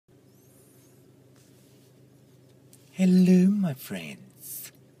Hello, my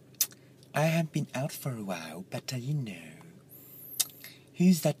friends. I have been out for a while, but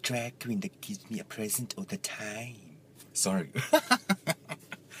who's that drag queen that gives me a present all the time? Sorry.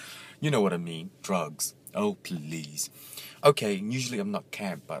 You know what I mean. Drugs. Oh, please. Okay, usually I'm not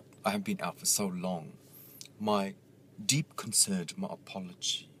camp, but I have been out for so long. My deep concern, my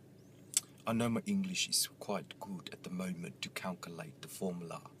apology. I know my English is quite good at the moment to calculate the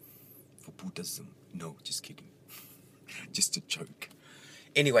formula for Buddhism. No, just kidding. Just a joke.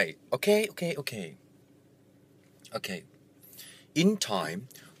 Anyway, okay. In time,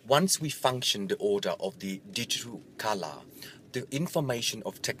 once we function the order of the digital color, the information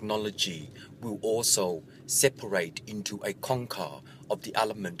of technology will also separate into a contour of the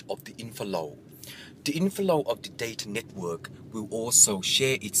element of the inflow. The inflow of the data network will also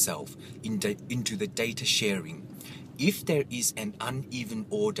share itself into the data sharing. If there is an uneven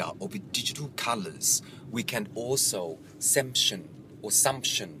order of the digital colors, we can also assumption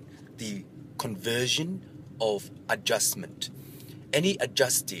the conversion of adjustment. Any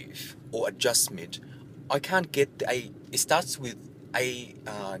adjustive or adjustment, I can't get it starts with a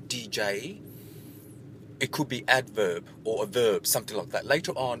DJ. It could be adverb or a verb, something like that.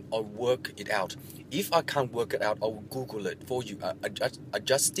 Later on, I'll work it out. If I can't work it out, I'll Google it for you.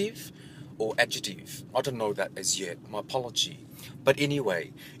 Adjustive or adjective. I don't know that as yet. My apology. But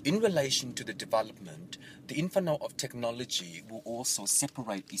anyway, in relation to the development, the infinite of technology will also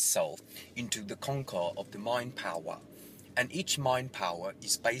separate itself into the contour of the mind power. And each mind power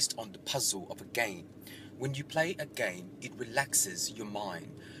is based on the puzzle of a game. When you play a game, it relaxes your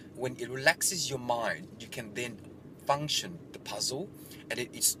mind. When it relaxes your mind, you can then function the puzzle, and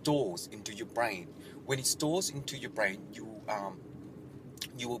it stores into your brain. When it stores into your brain, you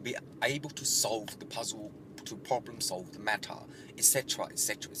will be able to solve the puzzle, to problem solve the matter, etc.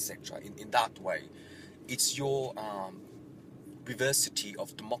 In that way, it's your diversity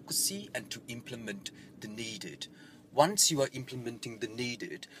of democracy and to implement the needed. Once you are implementing the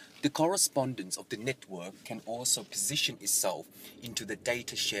needed, the correspondence of the network can also position itself into the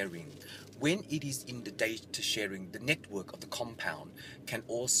data sharing. When it is in the data sharing, the network of the compound can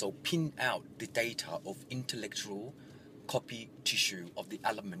also pin out the data of intellectual copy tissue of the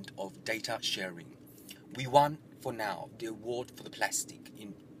element of data sharing. We won for now the award for the plastic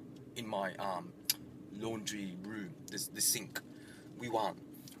in my laundry room, the sink. We won.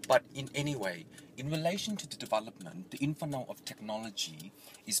 But in any way, in relation to the development, the infinite of technology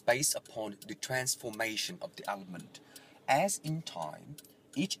is based upon the transformation of the element. As in time,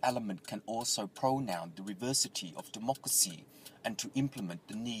 each element can also pronoun the diversity of democracy and to implement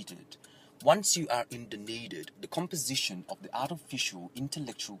the needed. Once you are in the needed, the composition of the artificial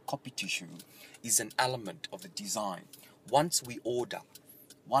intellectual copy tissue is an element of the design. Once we order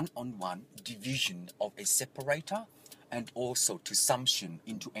one-on-one division of a separator, and also to sumption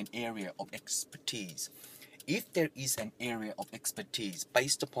into an area of expertise. If there is an area of expertise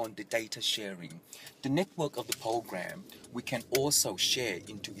based upon the data sharing, the network of the program, we can also share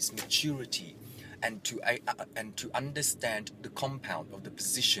into its maturity and to understand the compound of the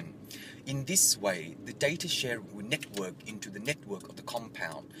position. In this way, the data sharing will network into the network of the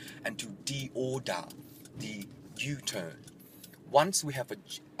compound and to deorder the U-turn. Once we have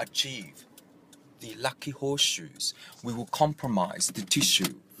achieved the lucky horseshoes, we will compromise the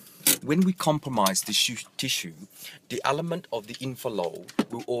tissue. When we compromise the tissue, the element of the inflow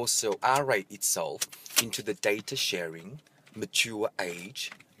will also array itself into the data sharing, mature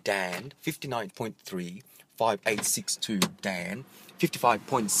age, Dan 59.3, 5862, Dan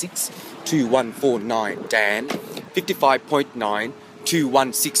 55.6, 2149, Dan 55.9,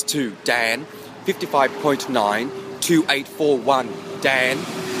 2162, Dan 55.9, 2841, Dan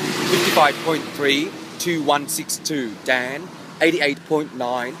 55.3, 2162, Dan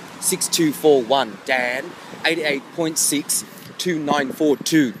 88.9, 6241, Dan 88.6,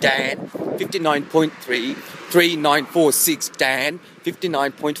 2942, Dan 59.3, 3946, Dan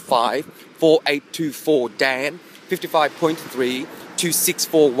 59.5, 4824, Dan 55.3,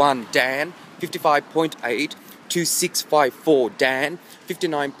 2641, Dan 55.8, 2654, Dan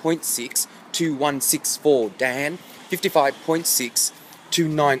 59.6, 2164, Dan 55.6,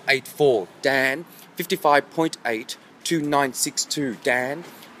 2984, Dan 55.8, 2962, Dan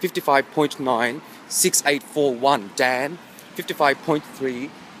 55.9, 6841, Dan 55.3,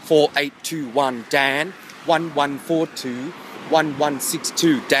 4821, Dan 1142,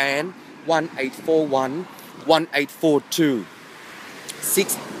 1162, Dan 1841, 1842,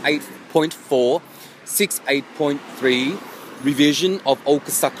 68.4, 68.3, revision of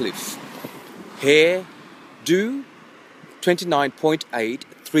Oka Sutcliffe. Hair do 29.8,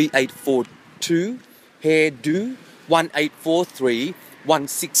 3842, hairdo 1843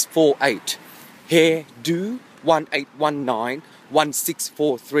 1648. Hair do 1819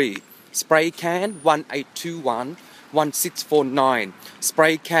 1643. Spray can 1821 1649.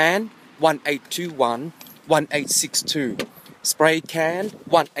 Spray can 1821 1862. Spray can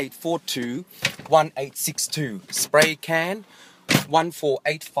 1842 1862. Spray can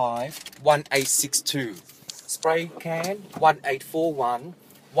 1485 1862. Spray can 1841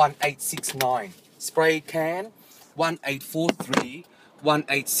 1869. Spray can 1843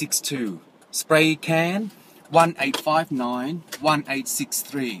 1862. Spray can 1859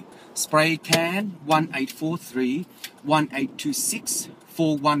 1863. Spray can 1843 1826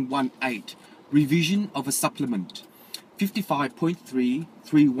 4118. Revision of a supplement 55.3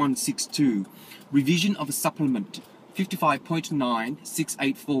 3162. Revision of a supplement 55.9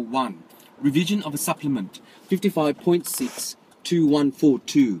 6841. Revision of a supplement 55.6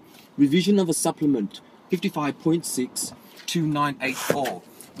 2142. Revision of a supplement 55.6 2984.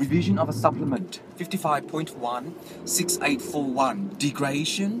 Revision of a supplement 55.1 6841.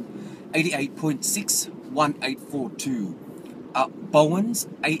 Degradation 88.6 1842. Bowens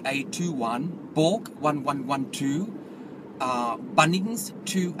 8821. Borg 1112. Bunnings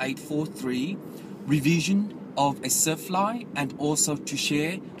 2843. Revision of a surfly, and also to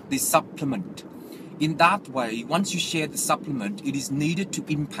share the supplement. In that way, once you share the supplement, it is needed to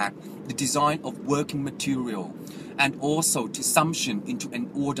impact the design of working material and also to summation into an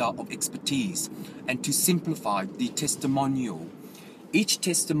order of expertise and to simplify the testimonial. Each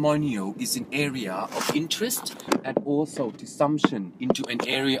testimonial is an area of interest and also to summation into an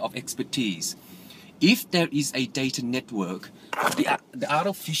area of expertise. If there is a data network, the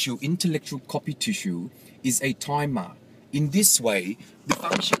artificial intellectual copy tissue is a timer. In this way, the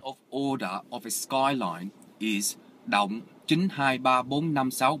function of order of a skyline is động 9 2 3 4 5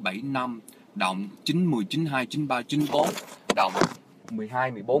 6 7 5, động 9 10 9 2 9 3 9 4, động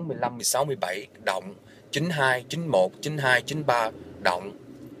 12 14 15 16 17, động 92 91 92 93, động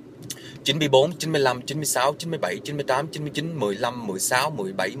 94 95 96 97 98 99 15 16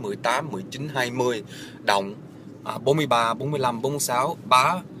 17 18 19 20, động 43 45 46,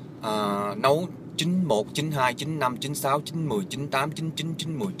 bá nấu 91 92 95 96 90 98 99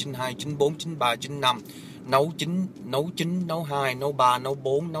 90 92 94 93 95, nấu 9 nấu 2 nấu 3 nấu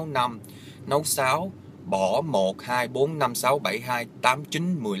 4 nấu 5 nấu 6, bỏ 1 2 4 5 6 7 2 8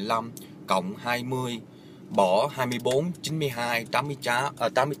 9 15, cộng 20, bỏ 24 92 88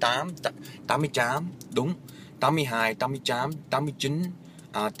 88 đúng, 82 88 89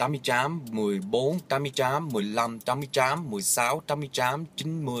 88 14 88 15 88 16 88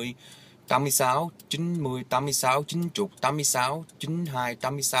 90 86 90 86 90 86 92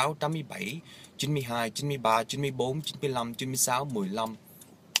 86 87 92 93 94 95 96 15.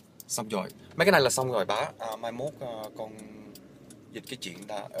 Xong rồi. Mấy cái này là xong rồi bá. Mai mốt con dịch cái chuyện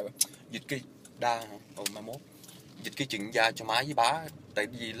dịch cái đa hả? Mai mốt dịch cái chuyện da cho má với bá. Tại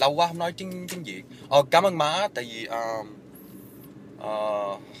vì lâu quá không nói tiếng Việt. Cảm ơn má. Tại vì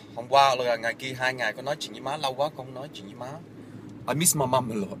hôm qua là ngày kia 2 ngày con nói chuyện với má. Lâu quá con nói chuyện với má. I miss my mom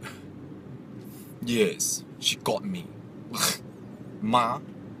a lot. Yes, she got me. Má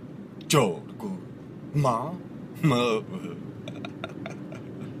trời cô má mơ.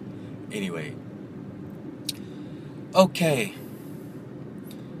 Anyway, okay.